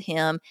lives to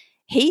Him,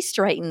 He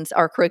straightens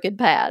our crooked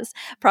paths.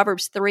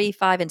 Proverbs 3,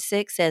 5, and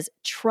 6 says,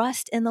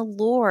 "Trust in the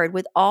Lord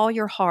with all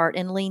your heart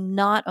and lean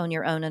not on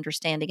your own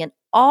understanding. In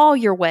all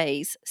your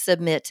ways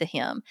submit to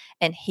Him,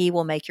 and He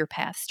will make your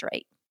path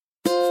straight."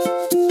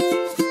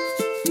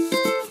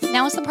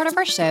 Now is the part of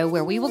our show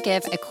where we will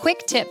give a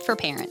quick tip for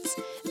parents.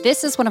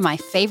 This is one of my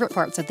favorite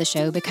parts of the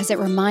show because it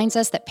reminds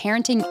us that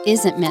parenting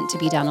isn't meant to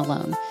be done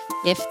alone.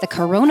 If the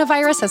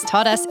coronavirus has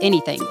taught us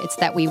anything, it's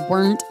that we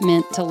weren't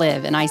meant to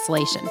live in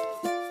isolation.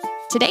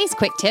 Today's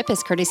quick tip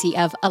is courtesy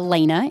of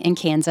Elena in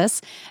Kansas.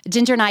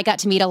 Ginger and I got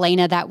to meet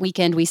Elena that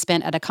weekend we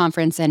spent at a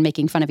conference and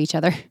making fun of each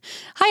other.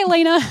 Hi,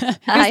 Elena. It was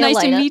nice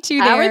Elena. to meet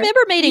you there. I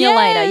remember meeting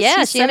Elena.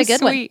 Yeah, she had a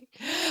good one.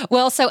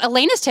 Well, so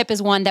Elena's tip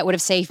is one that would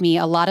have saved me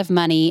a lot of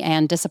money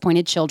and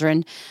disappointed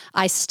children.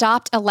 I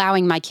stopped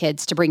allowing my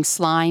kids to bring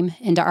slime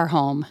into our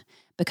home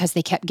because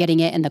they kept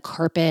getting it in the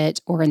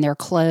carpet or in their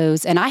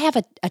clothes. And I have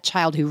a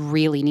child who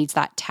really needs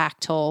that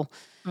tactile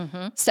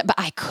stuff, but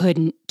I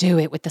couldn't do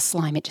it with the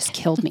slime. It just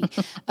killed me.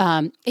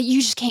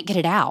 You just can't get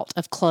it out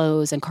of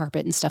clothes and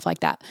carpet and stuff like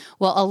that.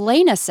 Well,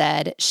 Elena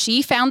said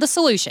she found the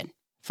solution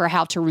for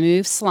how to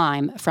remove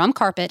slime from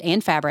carpet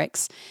and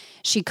fabrics.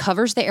 She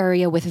covers the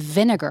area with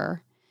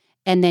vinegar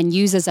and then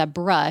uses a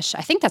brush.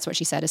 I think that's what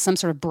she said, is some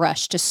sort of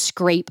brush to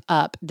scrape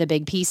up the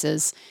big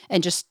pieces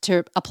and just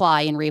to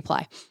apply and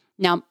reapply.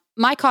 Now,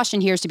 my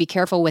caution here is to be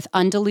careful with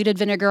undiluted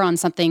vinegar on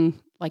something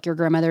like your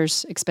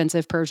grandmother's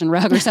expensive Persian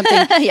rug or something.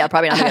 Yeah,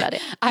 probably not a good idea.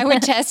 I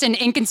would test an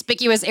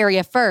inconspicuous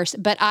area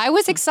first, but I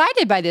was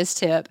excited by this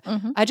tip.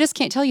 I just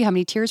can't tell you how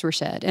many tears were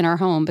shed in our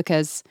home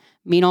because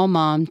mean old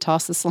mom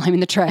tossed the slime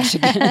in the trash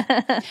again.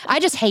 I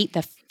just hate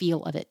the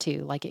feel of it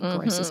too. Like it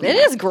grosses me. It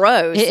is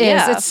gross. It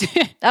is.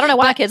 I don't know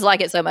why kids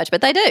like it so much, but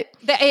they do.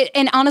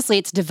 And honestly,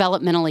 it's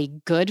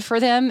developmentally good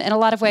for them in a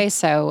lot of ways.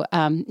 So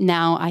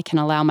now I can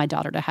allow my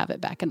daughter to have it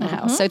back in the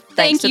house. So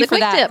thank you for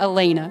that, tip.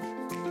 Elena.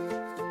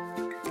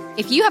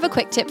 If you have a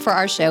quick tip for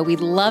our show, we'd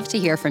love to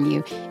hear from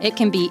you. It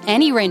can be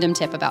any random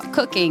tip about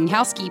cooking,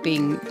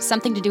 housekeeping,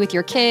 something to do with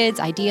your kids,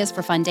 ideas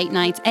for fun date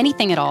nights,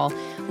 anything at all.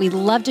 We'd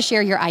love to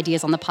share your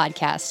ideas on the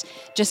podcast.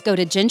 Just go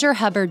to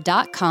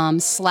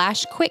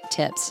gingerhubbard.com/quick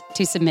tips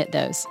to submit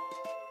those.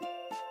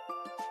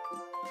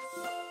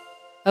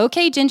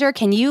 Okay, Ginger,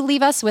 can you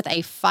leave us with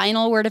a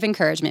final word of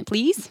encouragement,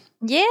 please?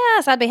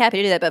 Yes, I'd be happy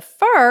to do that. But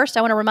first,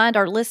 I want to remind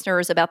our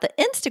listeners about the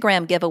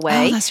Instagram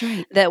giveaway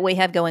that we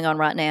have going on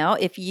right now.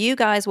 If you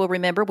guys will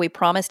remember, we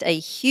promised a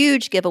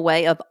huge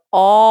giveaway of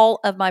all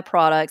of my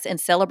products in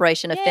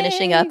celebration of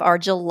finishing up our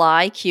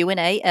July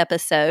Q&A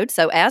episode.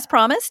 So as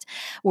promised,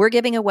 we're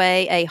giving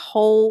away a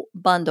whole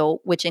bundle,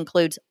 which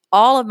includes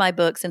all of my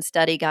books and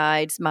study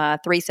guides, my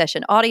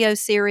 3-session audio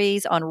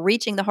series on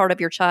reaching the heart of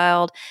your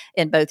child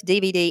in both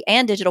DVD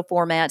and digital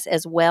formats,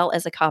 as well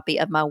as a copy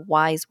of my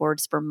Wise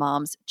Words for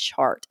Moms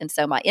chart. And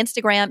so my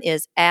Instagram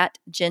is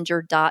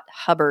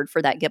 @ginger.hubbard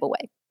for that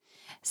giveaway.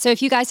 So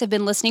if you guys have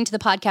been listening to the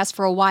podcast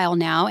for a while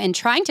now and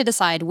trying to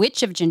decide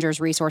which of Ginger's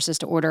resources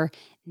to order,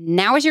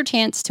 now is your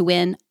chance to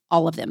win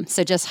all of them.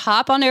 So just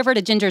hop on over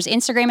to Ginger's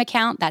Instagram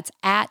account. That's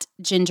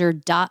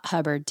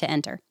 @ginger.hubbard to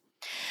enter.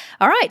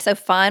 All right, so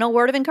final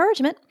word of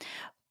encouragement.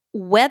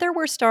 Whether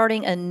we're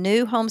starting a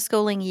new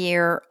homeschooling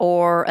year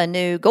or a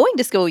new going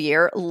to school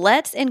year,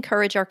 let's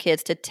encourage our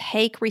kids to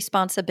take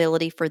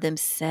responsibility for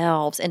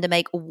themselves and to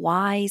make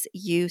wise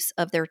use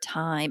of their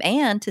time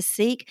and to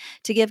seek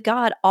to give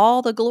God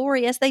all the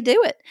glory as they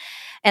do it.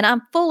 And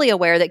I'm fully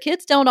aware that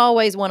kids don't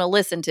always want to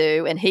listen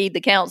to and heed the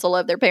counsel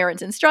of their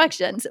parents'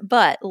 instructions,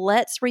 but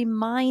let's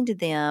remind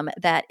them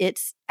that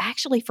it's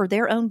actually for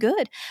their own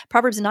good.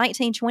 Proverbs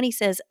 19:20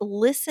 says,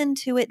 listen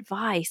to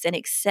advice and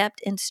accept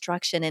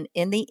instruction, and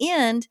in the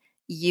end,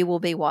 you will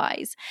be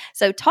wise.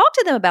 So talk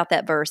to them about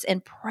that verse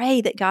and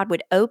pray that God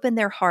would open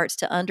their hearts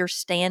to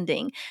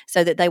understanding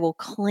so that they will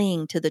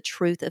cling to the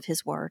truth of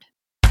His word.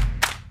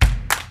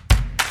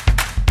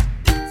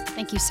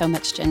 Thank you so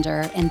much,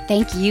 Ginger, and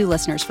thank you,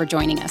 listeners, for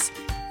joining us.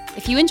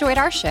 If you enjoyed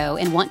our show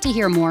and want to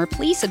hear more,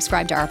 please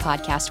subscribe to our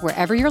podcast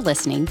wherever you're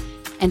listening.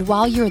 And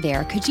while you're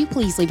there, could you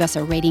please leave us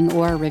a rating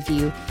or a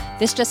review?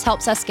 This just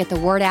helps us get the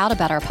word out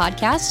about our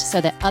podcast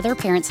so that other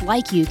parents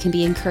like you can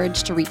be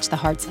encouraged to reach the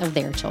hearts of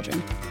their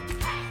children.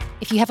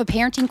 If you have a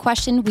parenting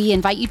question, we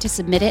invite you to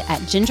submit it at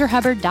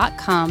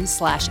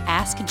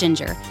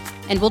gingerhubbard.com/askginger,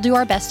 and we'll do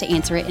our best to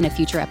answer it in a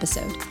future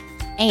episode.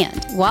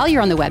 And while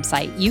you're on the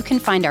website, you can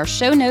find our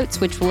show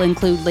notes, which will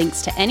include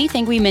links to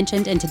anything we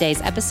mentioned in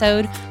today's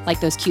episode,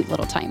 like those cute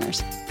little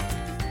timers.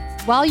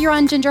 While you're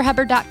on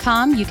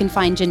gingerhubbard.com, you can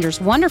find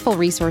Ginger's wonderful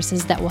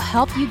resources that will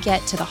help you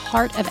get to the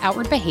heart of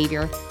outward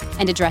behavior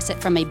and address it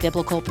from a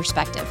biblical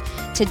perspective.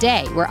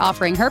 Today, we're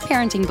offering her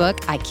parenting book,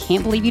 I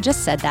Can't Believe You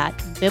Just Said That,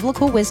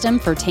 Biblical Wisdom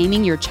for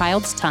Taming Your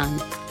Child's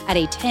Tongue, at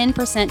a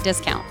 10%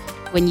 discount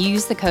when you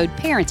use the code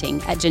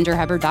PARENTING at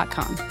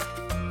gingerhubbard.com.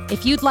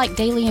 If you'd like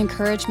daily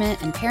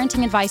encouragement and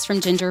parenting advice from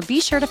Ginger,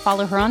 be sure to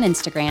follow her on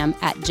Instagram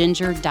at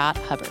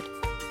ginger.hubbard.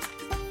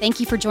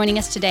 Thank you for joining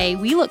us today.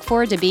 We look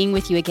forward to being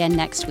with you again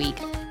next week.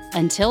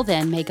 Until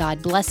then, may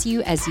God bless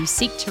you as you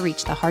seek to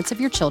reach the hearts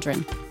of your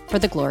children for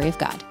the glory of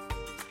God.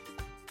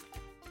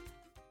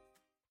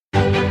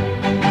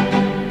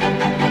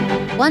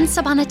 Once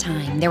upon a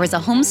time, there was a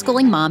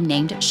homeschooling mom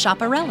named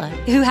Chaparella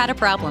who had a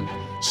problem.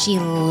 She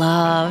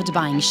loved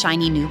buying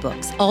shiny new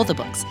books, all the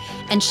books,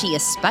 and she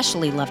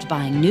especially loved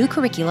buying new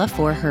curricula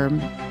for her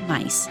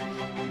mice.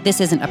 This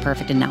isn't a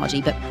perfect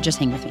analogy, but just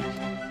hang with me.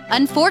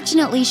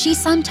 Unfortunately, she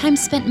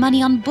sometimes spent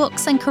money on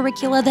books and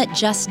curricula that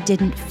just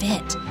didn't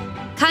fit.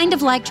 Kind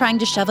of like trying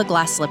to shove a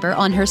glass slipper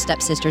on her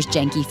stepsister's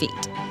janky feet.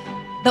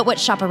 But what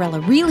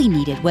Chaparella really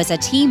needed was a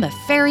team of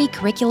fairy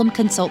curriculum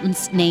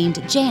consultants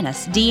named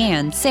Janice,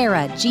 Deanne,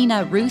 Sarah,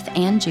 Gina, Ruth,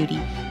 and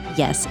Judy.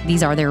 Yes,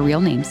 these are their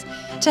real names,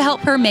 to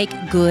help her make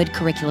good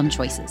curriculum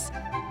choices.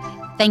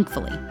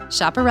 Thankfully,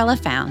 Chaparella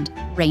found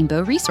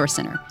Rainbow Resource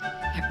Center.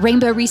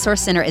 Rainbow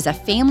Resource Center is a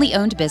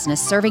family-owned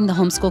business serving the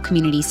homeschool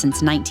community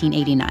since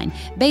 1989.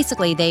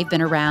 Basically, they've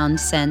been around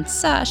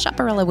since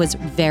Chaparella was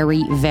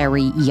very,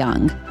 very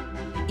young.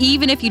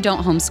 Even if you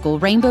don't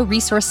homeschool, Rainbow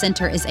Resource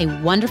Center is a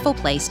wonderful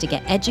place to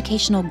get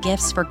educational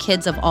gifts for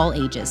kids of all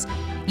ages.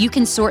 You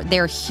can sort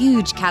their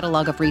huge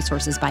catalog of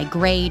resources by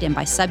grade and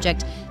by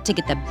subject to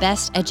get the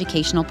best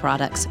educational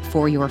products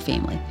for your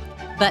family.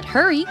 But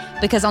hurry,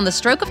 because on the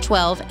stroke of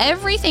 12,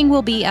 everything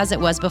will be as it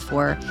was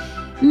before,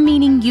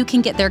 meaning you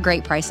can get their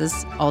great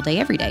prices all day,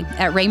 every day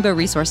at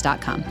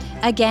rainbowresource.com.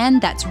 Again,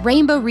 that's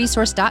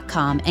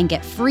rainbowresource.com and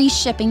get free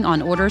shipping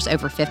on orders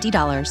over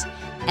 $50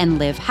 and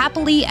live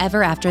happily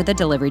ever after the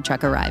delivery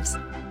truck arrives.